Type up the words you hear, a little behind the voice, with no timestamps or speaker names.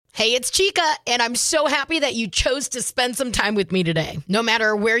Hey, it's Chica, and I'm so happy that you chose to spend some time with me today. No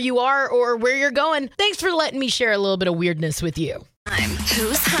matter where you are or where you're going, thanks for letting me share a little bit of weirdness with you.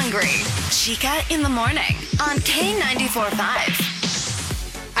 Who's hungry? Chica in the morning on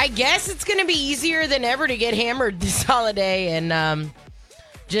K94.5. I guess it's going to be easier than ever to get hammered this holiday and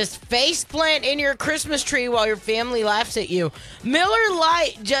just face plant in your Christmas tree while your family laughs at you. Miller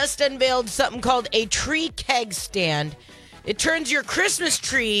Lite just unveiled something called a tree keg stand. It turns your Christmas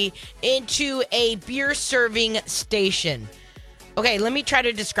tree into a beer serving station. Okay, let me try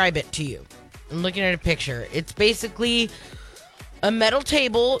to describe it to you. I'm looking at a picture. It's basically a metal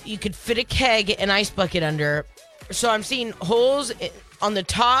table. You could fit a keg and ice bucket under. So I'm seeing holes on the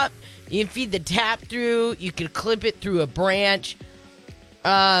top. You can feed the tap through. You could clip it through a branch.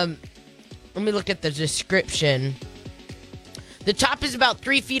 Let me look at the description. The top is about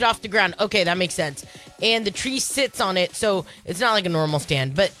 3 feet off the ground. Okay, that makes sense. And the tree sits on it, so it's not like a normal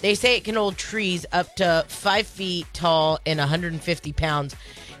stand. But they say it can hold trees up to 5 feet tall and 150 pounds.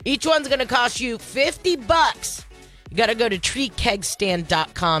 Each one's going to cost you $50. You got to go to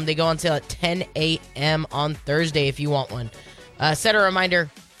treekegstand.com. They go on sale at 10 a.m. on Thursday if you want one. Set a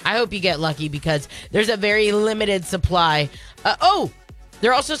reminder. I hope you get lucky because there's a very limited supply.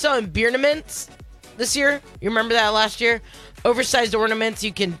 They're also selling beer ornaments this year. You remember that last year? Oversized ornaments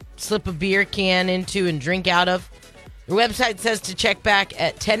you can slip a beer can into and drink out of. The website says to check back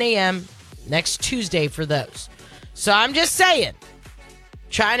at 10 a.m. next Tuesday for those. So I'm just saying,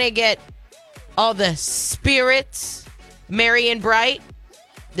 trying to get all the spirits merry and bright.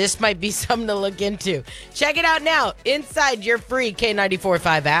 This might be something to look into. Check it out now inside your free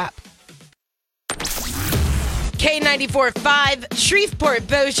K94.5 app. K94.5, Shreveport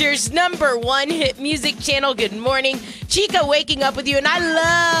Bossier's number one hit music channel. Good morning. Chica waking up with you, and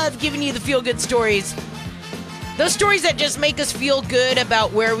I love giving you the feel-good stories. Those stories that just make us feel good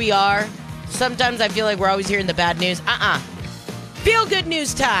about where we are. Sometimes I feel like we're always hearing the bad news. Feel-good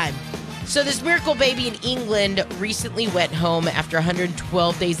news time. So this miracle baby in England recently went home after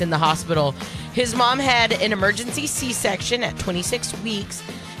 112 days in the hospital. His mom had an emergency C-section at 26 weeks.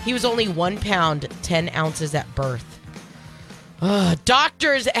 He was only 1 pound, 10 ounces at birth.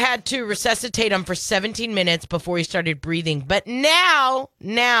 Doctors had to resuscitate him for 17 minutes before he started breathing. But now,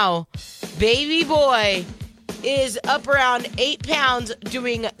 baby boy is up around 8 pounds,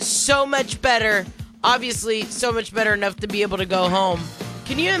 doing so much better. Obviously, so much better enough to be able to go home.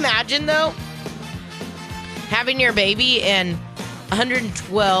 Can you imagine, though, having your baby and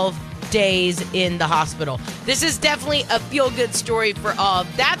 112 days in the hospital? This is definitely a feel-good story for all.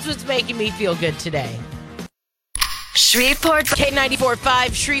 That's what's making me feel good today. Shreveport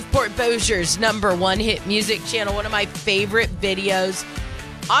K94.5, Shreveport Bossier's number one hit music channel. One of my favorite videos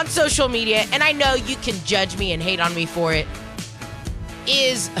on social media, and I know you can judge me and hate on me for it,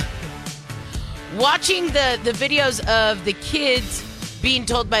 is watching the videos of the kids being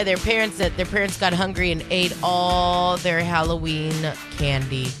told by their parents that their parents got hungry and ate all their Halloween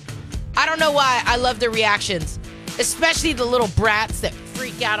candy. I don't know why. I love their reactions, especially the little brats that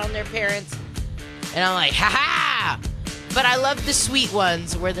freak out on their parents. And I'm like, ha-ha! But I love the sweet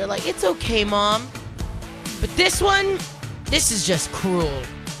ones where they're like, it's okay, Mom. But this is just cruel.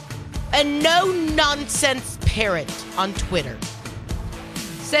 A no-nonsense parent on Twitter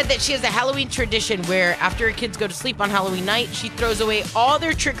said that she has a Halloween tradition where after her kids go to sleep on Halloween night, she throws away all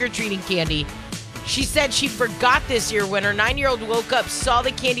their trick-or-treating candy. She said she forgot this year when her 9-year-old woke up, saw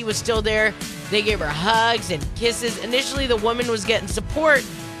the candy was still there. They gave her hugs and kisses. Initially, the woman was getting support,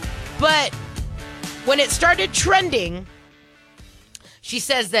 but when it started trending, she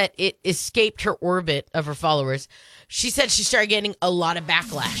says that it escaped her orbit of her followers. She said she started getting a lot of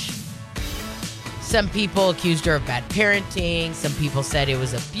backlash. Some people accused her of bad parenting. Some people said it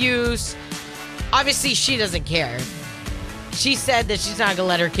was abuse. Obviously, she doesn't care. She said that she's not going to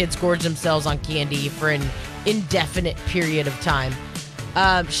let her kids gorge themselves on candy for an indefinite period of time.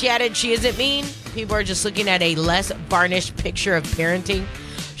 She added she isn't mean. People are just looking at a less varnished picture of parenting.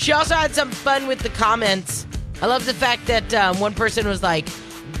 She also had some fun with the comments. I love the fact that one person was like,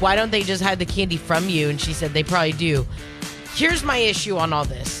 why don't they just hide the candy from you? And she said they probably do. Here's my issue on all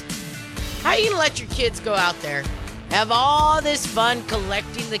this. How are you going to let your kids go out there, have all this fun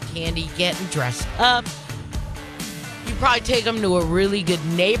collecting the candy, getting dressed up? You probably take them to a really good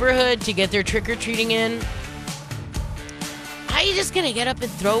neighborhood to get their trick-or-treating in. How are you just going to get up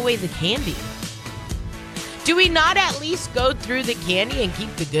and throw away the candy? Do we not at least go through the candy and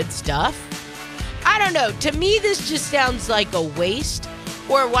keep the good stuff? I don't know. To me, this just sounds like a waste.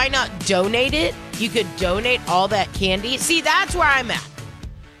 Or why not donate it? You could donate all that candy. See, that's where I'm at.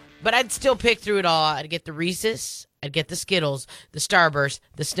 But I'd still pick through it all. I'd get the Reese's. I'd get the Skittles, the Starburst,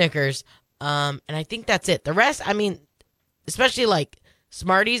 the Snickers, and I think that's it. The rest, I mean, especially like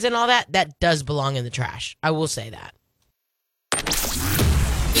Smarties and all that, that does belong in the trash. I will say that.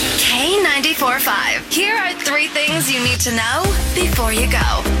 K94.5. Here are 3 things you need to know before you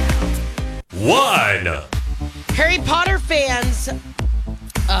go. 1. Harry Potter fans,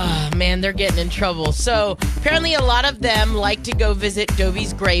 man, they're getting in trouble. So apparently a lot of them like to go visit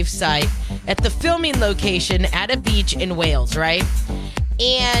Dobby's gravesite at the filming location at a beach in Wales, right?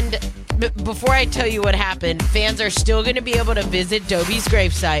 And before I tell you what happened, fans are still going to be able to visit Dobby's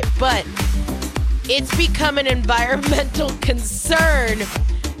gravesite, but it's become an environmental concern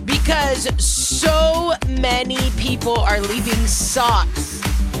because so many people are leaving socks.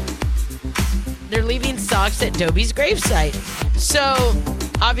 They're leaving socks at Dobby's gravesite. So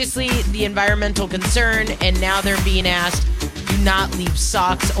obviously the environmental concern, and now they're being asked, do not leave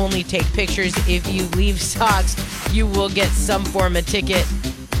socks, only take pictures. If you leave socks, you will get some form of ticket.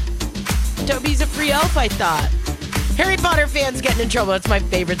 Dobby's a free elf, I thought. Harry Potter fans getting in trouble. That's my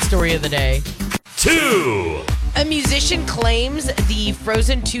favorite story of the day. 2. A musician claims the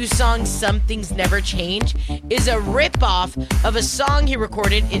Frozen 2 song Some Things Never Change is a ripoff of a song he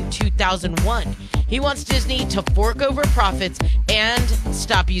recorded in 2001. He wants Disney to fork over profits and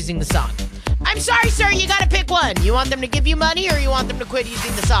stop using the song. I'm sorry, sir, you gotta pick one. You want them to give you money or you want them to quit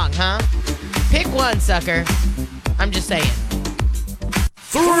using the song, huh? Pick one, sucker. I'm just saying.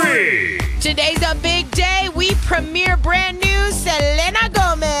 3. Today's a big day. We premiere brand new Selena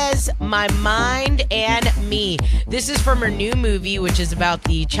Gomez, My Mind and Me. This is from her new movie, which is about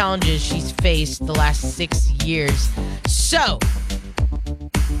the challenges she's faced the last 6 years. So,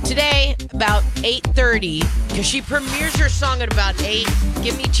 today, about 8:30, because she premieres her song at about 8,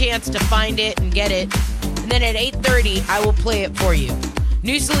 give me a chance to find it and get it. And then at 8:30, I will play it for you.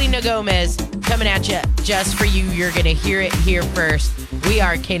 New Selena Gomez coming at you just for you. You're going to hear it here first. We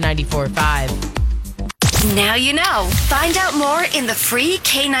are K94.5. Now you know. Find out more in the free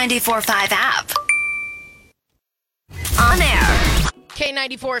K94.5 app. On air.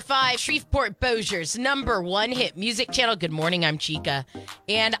 K94.5, Shreveport Bossier's #1 hit music channel. Good morning, I'm Chica.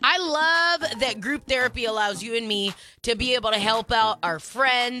 And I love that group therapy allows you and me to be able to help out our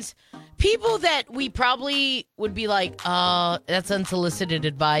friends, people that we probably would be like, that's unsolicited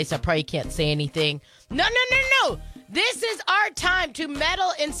advice. I probably can't say anything. No. This is our time to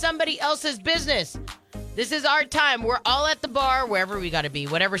meddle in somebody else's business. This is our time. We're all at the bar, wherever we got to be,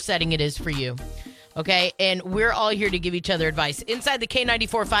 whatever setting it is for you. Okay, and we're all here to give each other advice. Inside the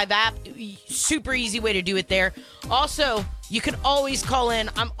K94.5 app, super easy way to do it there. Also, you can always call in.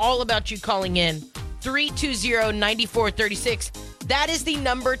 I'm all about you calling in. 320-9436. That is the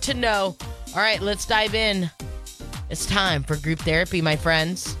number to know. All right, let's dive in. It's time for group therapy, my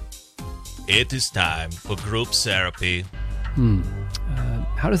friends. It is time for group therapy.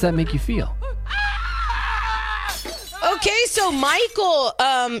 How does that make you feel? Okay, so Michael,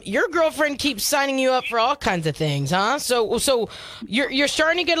 your girlfriend keeps signing you up for all kinds of things, huh? So you're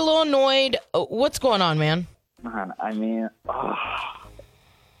starting to get a little annoyed. What's going on, man? Man, I mean,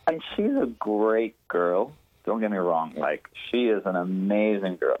 she's a great girl. Don't get me wrong. Like, she is an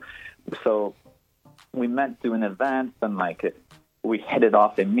amazing girl. So we met doing events, and we hit it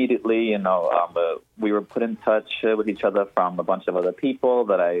off immediately. You know, we were put in touch with each other from a bunch of other people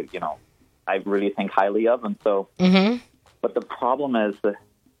that I really think highly of. And so, but the problem is that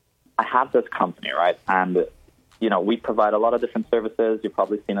I have this company, right? And, we provide a lot of different services. You've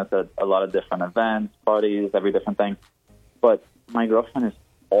probably seen us at a lot of different events, parties, every different thing. But my girlfriend is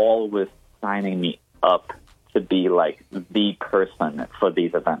always signing me up to be like the person for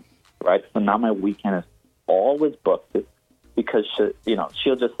these events, right? So now my weekend is always booked because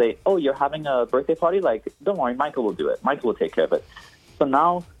she'll just say, "Oh, you're having a birthday party? Like, don't worry, Michael will do it. Michael will take care of it." So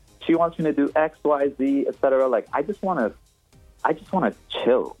now she wants me to do X, Y, Z, etc. Like, I just want to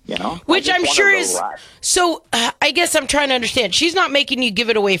chill, Which I'm sure is so. I guess I'm trying to understand. She's not making you give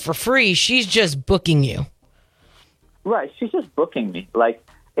it away for free. She's just booking you. Right. She's just booking me. Like,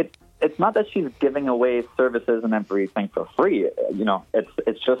 it's not that she's giving away services and everything for free.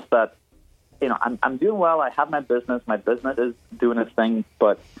 It's just that, I'm doing well. I have my business. My business is doing its thing.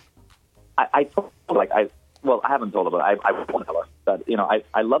 But I told her, I haven't told her, but I want to tell her that,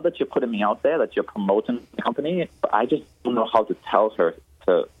 I love that you're putting me out there, that you're promoting the company, but I just don't know how to tell her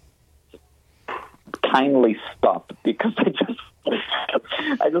to kindly stop, because I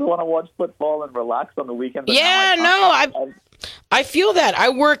just want to watch football and relax on the weekend. Yeah, I feel that. I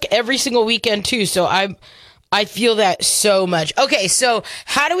work every single weekend too, so I feel that so much. Okay, so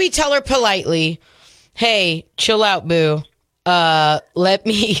how do we tell her politely, "Hey, chill out, boo. Let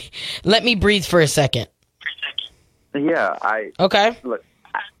me breathe for a second." Yeah, Okay. look.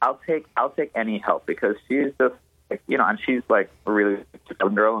 I'll take any help because she's just like, and she's like a really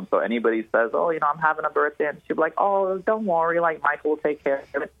young girl, and so anybody says, oh, I'm having a birthday, and she'll be like, oh, don't worry, like Michael will take care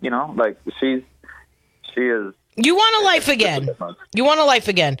of it, like she is. You want a life again. You want a life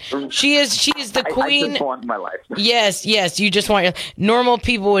again. She is the queen. I just want my life. Yes, you just want normal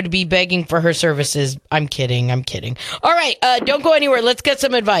people would be begging for her services. I'm kidding. All right, don't go anywhere. Let's get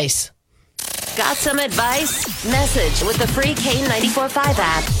some advice. Got some advice? Message with the free K945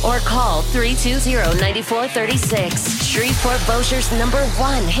 app or call 320-9436. Shreveport Bossier's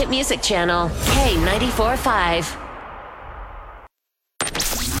 #1 hit music channel, K945.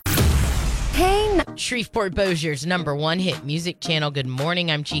 Shreveport Bossier's #1 hit music channel. Good morning,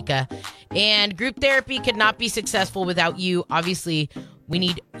 I'm Chica. And group therapy could not be successful without you. Obviously, we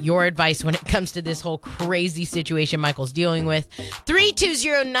need your advice when it comes to this whole crazy situation Michael's dealing with.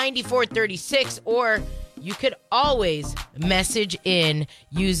 320-9436, or you could always message in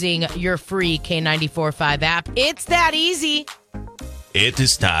using your free K945 app. It's that easy. It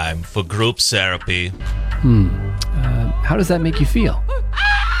is time for group therapy. How does that make you feel?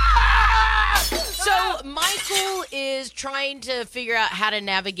 So Michael is trying to figure out how to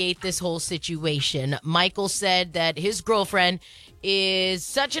navigate this whole situation. Michael said that his girlfriend is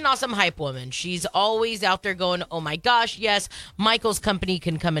such an awesome hype woman. She's always out there going, oh my gosh, yes, Michael's company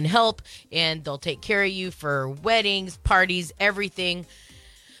can come and help, and they'll take care of you for weddings, parties, everything.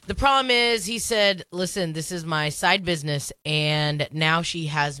 The problem is, he said, listen, this is my side business, and now she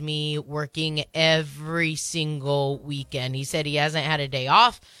has me working every single weekend. He said he hasn't had a day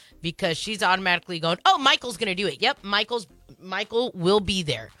off because she's automatically going, oh, Michael's going to do it. Yep, Michael will be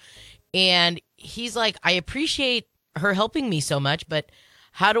there. And he's like, I appreciate her helping me so much, but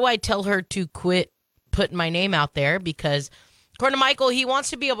how do I tell her to quit putting my name out there? Because according to Michael, he wants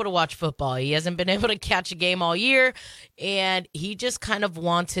to be able to watch football. He hasn't been able to catch a game all year, and he just kind of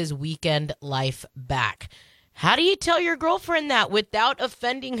wants his weekend life back. How do you tell your girlfriend that without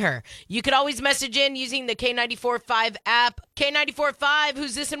offending her? You could always message in using the K945 app. K945,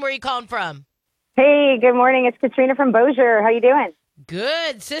 who's this and where are you calling from? Hey, good morning. It's Katrina from Bossier. How you doing?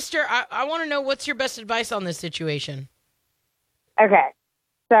 Good. Sister, I want to know, what's your best advice on this situation? Okay.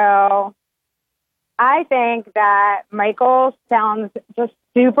 So I think that Michael sounds just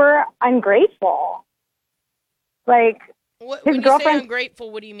super ungrateful. Like, When you say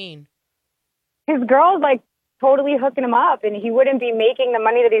ungrateful, what do you mean? His girl's like totally hooking him up, and he wouldn't be making the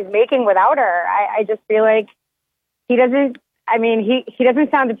money that he's making without her. I just feel like he doesn't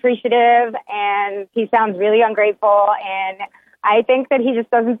sound appreciative, and he sounds really ungrateful, and I think that he just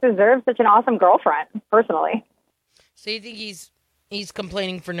doesn't deserve such an awesome girlfriend, personally. So you think he's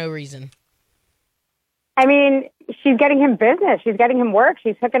complaining for no reason? I mean, she's getting him business. She's getting him work.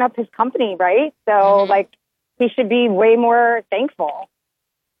 She's hooking up his company, right? So, he should be way more thankful.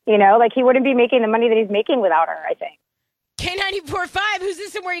 He wouldn't be making the money that he's making without her, I think. K945, who's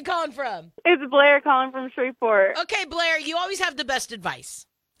this and where are you calling from? It's Blair calling from Shreveport. Okay, Blair, you always have the best advice.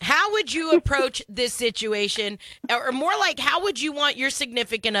 How would you approach this situation? Or more like, how would you want your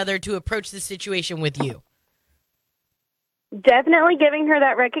significant other to approach this situation with you? Definitely giving her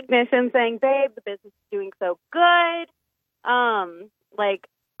that recognition, saying, babe, the business is doing so good.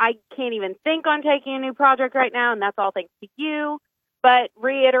 I can't even think on taking a new project right now, and that's all thanks to you. But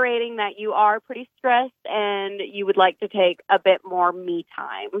reiterating that you are pretty stressed and you would like to take a bit more me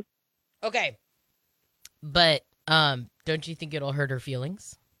time. Okay. But don't you think it'll hurt her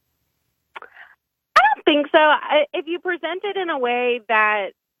feelings? I don't think so. If you present it in a way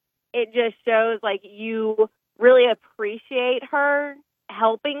that it just shows like you really appreciate her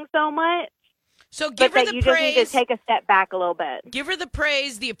helping so much. So give her the praise. Just need to take a step back a little bit. Give her the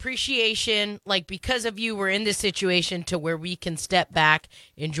praise, the appreciation, like because of you, we're in this situation to where we can step back,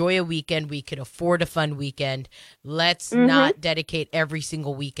 enjoy a weekend. We could afford a fun weekend. Let's not dedicate every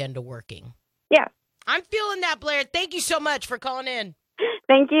single weekend to working. Yeah. I'm feeling that, Blair. Thank you so much for calling in.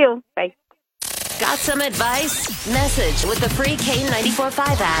 Thank you. Bye. Got some advice? Message with the free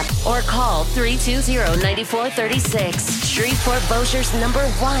K945 app or call 320-9436. Shreveport Bossier's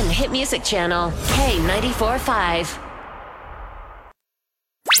 #1 hit music channel, K945.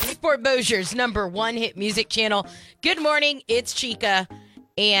 Shreveport Bossier's #1 hit music channel. Good morning, it's Chica.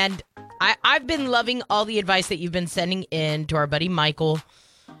 And I've been loving all the advice that you've been sending in to our buddy Michael.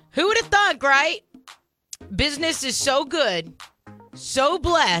 Who would have thought, right? Business is so good, so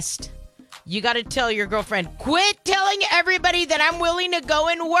blessed. You got to tell your girlfriend, quit telling everybody that I'm willing to go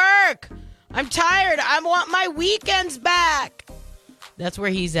and work. I'm tired. I want my weekends back. That's where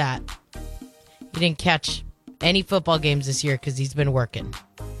he's at. He didn't catch any football games this year because he's been working.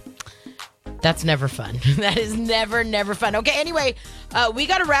 That's never fun. That is never fun. Okay, anyway, we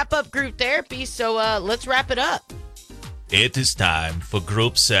got to wrap up group therapy, so let's wrap it up. It is time for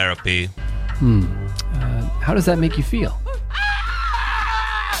group therapy. How does that make you feel?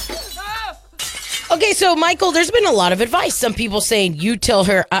 Okay, so Michael, there's been a lot of advice. Some people saying you tell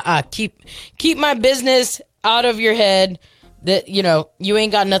her, keep my business out of your head. That you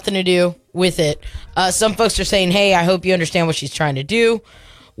ain't got nothing to do with it. Some folks are saying, hey, I hope you understand what she's trying to do.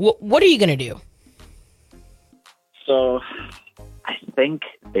 What are you gonna do? So, I think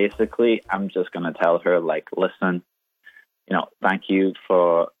basically I'm just gonna tell her, like, listen, thank you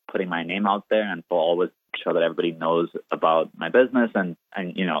for putting my name out there and for always sure that everybody knows about my business and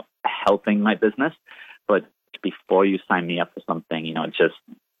helping my business. But before you sign me up for something, just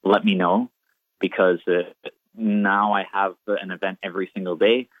let me know, because now I have an event every single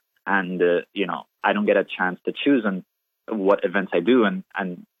day, and I don't get a chance to choose what events I do, and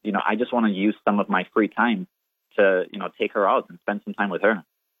I just want to use some of my free time to take her out and spend some time with her.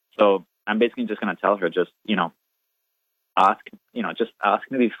 So I'm basically just going to tell her, just ask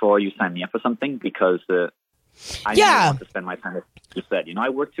me before you sign me up for something, because I want to spend my time, as you said. I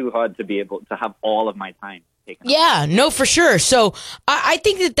work too hard to be able to have all of my time taken up. Yeah, no, for sure. So I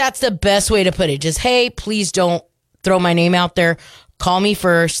think that's the best way to put it. Just, hey, please don't throw my name out there. Call me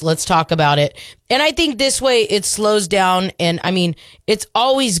first. Let's talk about it. And I think this way it slows down. And I mean, it's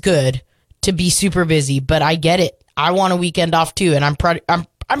always good to be super busy, but I get it. I want a weekend off too, and I'm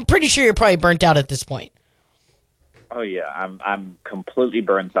pretty sure you're probably burnt out at this point. Oh yeah, I'm completely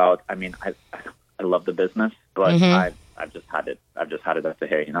burnt out. I mean, I love the business, but I've just had it. I've just had it up to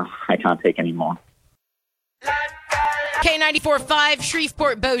here. I can't take any more. K94.5,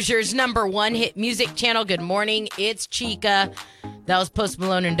 Shreveport Bossier's #1 hit music channel. Good morning. It's Chica. That was Post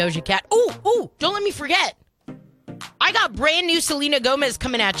Malone and Doja Cat. Ooh, don't let me forget. I got brand new Selena Gomez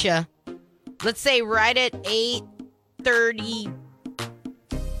coming at you. Let's say right at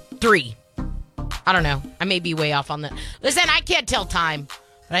 8:33. I don't know. I may be way off on that. Listen, I can't tell time,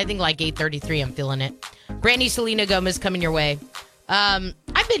 but I think like 8:33, I'm feeling it. Brand new Selena Gomez coming your way.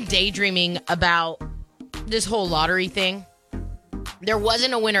 I've been daydreaming about this whole lottery thing. There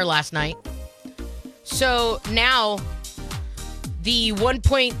wasn't a winner last night. So now the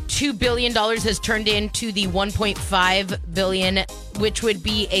 $1.2 billion has turned into the $1.5 billion, which would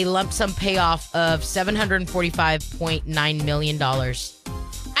be a lump sum payoff of $745.9 million.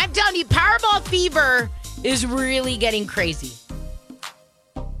 I'm telling you, Powerball fever is really getting crazy.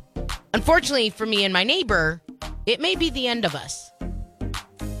 Unfortunately for me and my neighbor, it may be the end of us.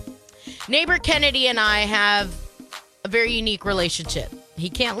 Neighbor Kennedy and I have a very unique relationship. He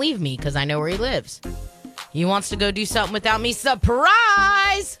can't leave me because I know where he lives. He wants to go do something without me.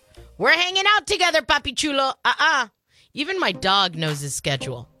 Surprise! We're hanging out together, papi chulo. Even my dog knows his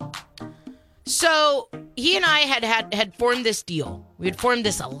schedule. So he and I had formed this deal. We had formed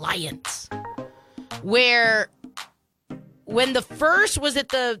this alliance where when the first was at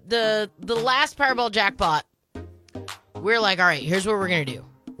the last Powerball jackpot, we're like, all right, here's what we're going to do.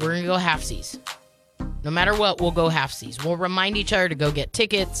 We're going to go halfsies. No matter what, we'll go halfsies. We'll remind each other to go get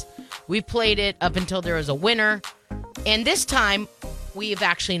tickets. We played it up until there was a winner. And this time, we've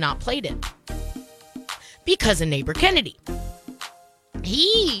actually not played it because of neighbor Kennedy.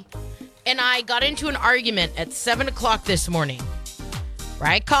 He and I got into an argument at 7 o'clock this morning, where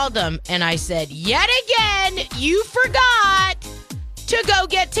I called him and I said, yet again, you forgot to go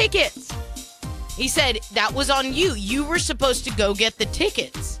get tickets. He said, that was on you. You were supposed to go get the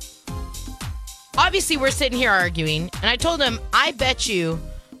tickets. Obviously, we're sitting here arguing, and I told him, I bet you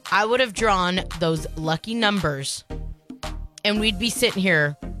I would have drawn those lucky numbers, and we'd be sitting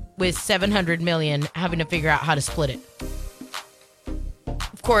here with $700 million having to figure out how to split it.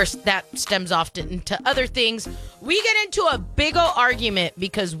 Of course, that stems off into other things. We get into a big old argument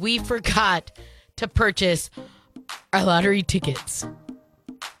because we forgot to purchase our lottery tickets.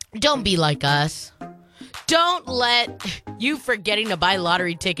 Don't be like us. Don't let you forgetting to buy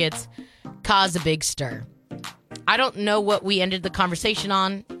lottery tickets cause a big stir. I don't know what we ended the conversation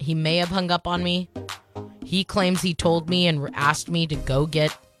on. He may have hung up on me. He claims he told me and asked me to go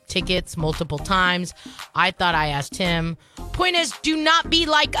get tickets multiple times. I thought I asked him. Point is, do not be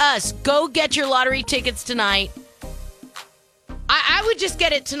like us. Go get your lottery tickets tonight. I would just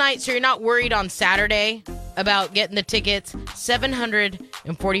get it tonight so you're not worried on Saturday about getting the tickets.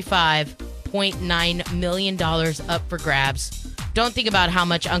 $745.9 million up for grabs. Don't think about how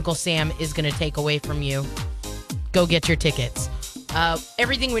much Uncle Sam is going to take away from you. Go get your tickets.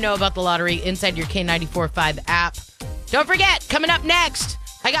 Everything we know about the lottery inside your K94.5 app. Don't forget, coming up next,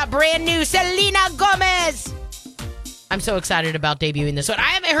 I got brand new Selena Gomez. I'm so excited about debuting this one. I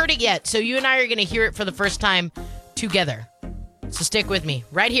haven't heard it yet, so you and I are going to hear it for the first time together. So stick with me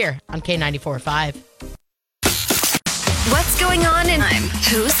right here on K94.5. What's going on in time?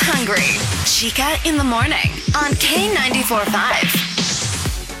 Who's hungry? Chica in the morning on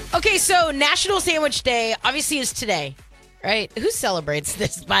K94.5. Okay, so National Sandwich Day obviously is today, right? Who celebrates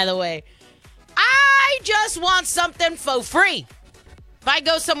this, by the way? I just want something for free. If I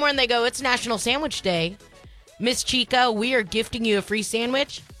go somewhere and they go, it's National Sandwich Day, Miss Chica, we are gifting you a free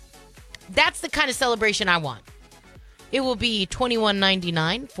sandwich. That's the kind of celebration I want. It will be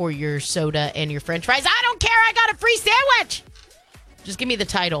 $21.99 for your soda and your french fries. I don't care. I got a free sandwich. Just give me the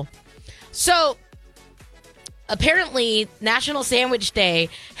title. So, apparently, National Sandwich Day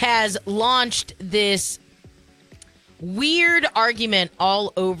has launched this weird argument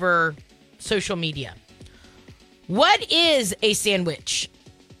all over social media. What is a sandwich?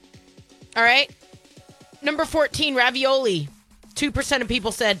 All right. Number 14, ravioli. 2% of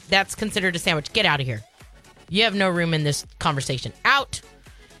people said that's considered a sandwich. Get out of here. You have no room in this conversation. Out.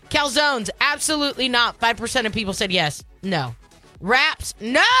 Calzones, absolutely not. 5% of people said yes. No. Wraps,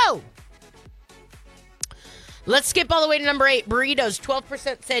 no. Let's skip all the way to number 8. Burritos,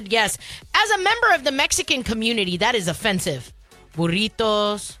 12% said yes. As a member of the Mexican community, that is offensive.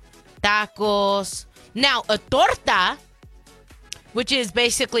 Burritos, tacos. Now, a torta, which is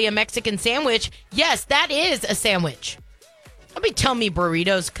basically a Mexican sandwich, yes, that is a sandwich. Nobody tell me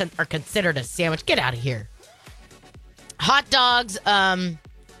burritos are considered a sandwich. Get out of here. Hot dogs,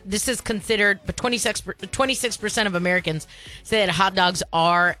 this is considered, but 26% of Americans say that hot dogs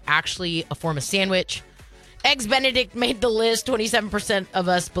are actually a form of sandwich. Eggs Benedict made the list. 27% of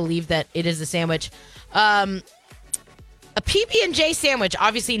us believe that it is a sandwich. A PB&J sandwich,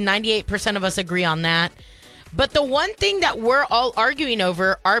 obviously 98% of us agree on that. But the one thing that we're all arguing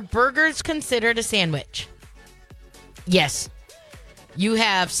over, are burgers considered a sandwich? Yes. You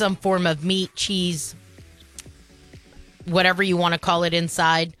have some form of meat, cheese, whatever you want to call it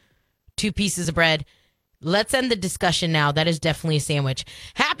inside, 2 pieces of bread. Let's end the discussion now. That is definitely a sandwich.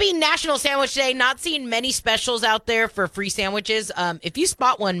 Happy National Sandwich Day. Not seeing many specials out there for free sandwiches. If you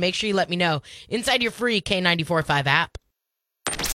spot one, make sure you let me know. Inside your free K94.5 app.